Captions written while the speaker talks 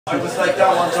I was like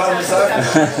that one time myself.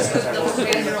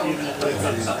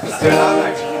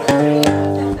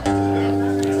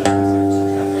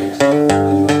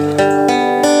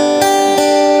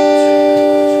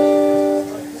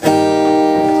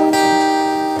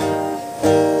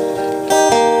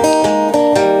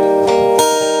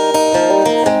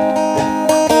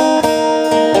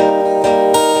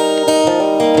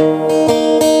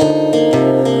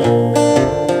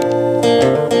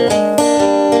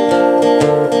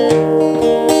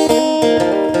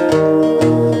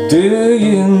 Do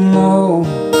you know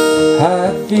how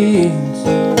it feels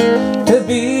to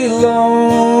be lonesome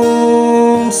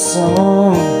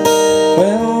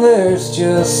when there's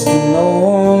just no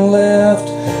one left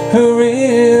who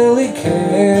really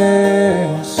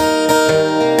cares?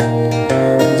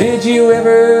 Did you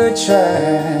ever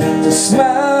try to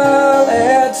smile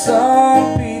at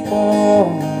some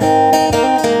people?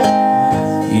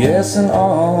 Yes, and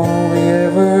all they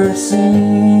ever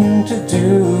seem to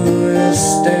do is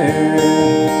stare.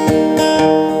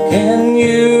 Can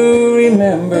you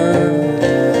remember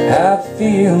how it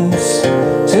feels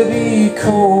to be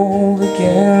cold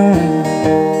again,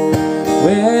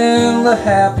 when the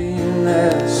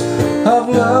happiness of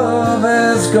love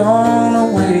has gone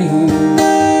away,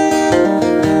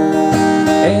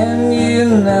 and you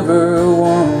never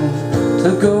want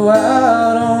to go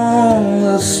out on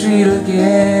the street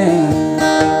again,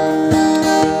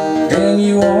 and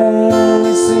you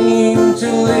only seem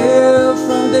to live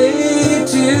from day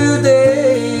to day?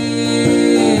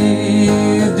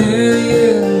 Do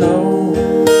you know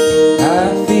how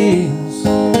it feels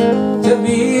to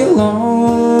be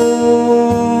lonesome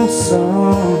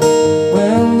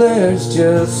when there's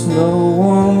just no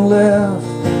one left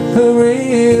who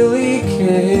really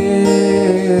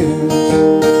cares?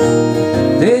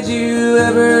 Did you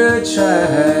ever try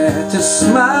to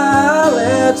smile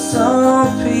at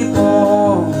some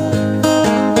people?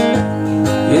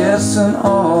 Yes, and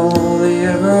all they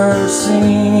ever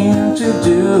seem to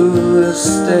do is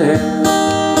stare.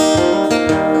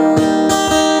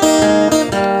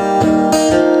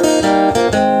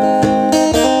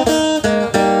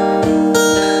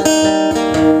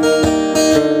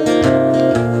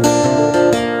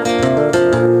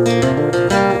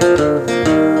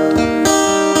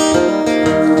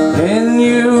 Can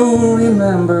you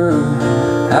remember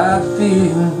how it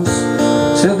feels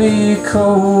to be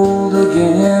cold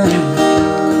again,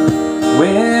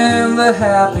 when the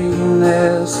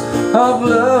happiness of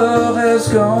love has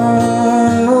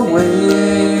gone away,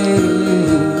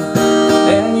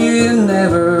 and you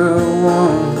never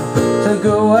want to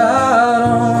go out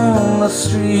on the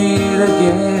street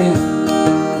again,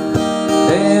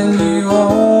 and you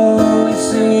only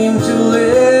seem to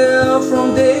live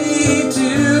from day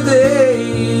to day?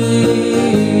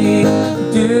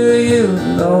 Do you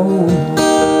know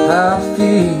how it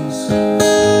feels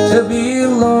to be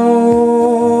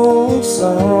lonesome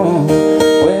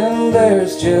when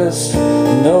there's just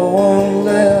no one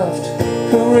left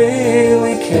who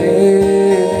really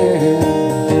cares?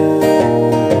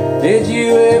 Did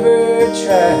you ever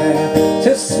try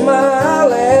to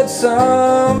smile at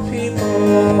some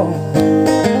people?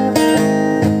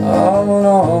 All in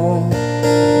all,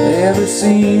 they ever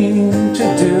seem to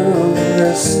do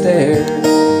is stare.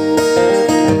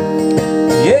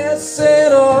 Yes,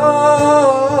 and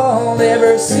all they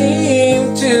ever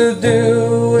seem to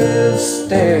do is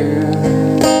stare.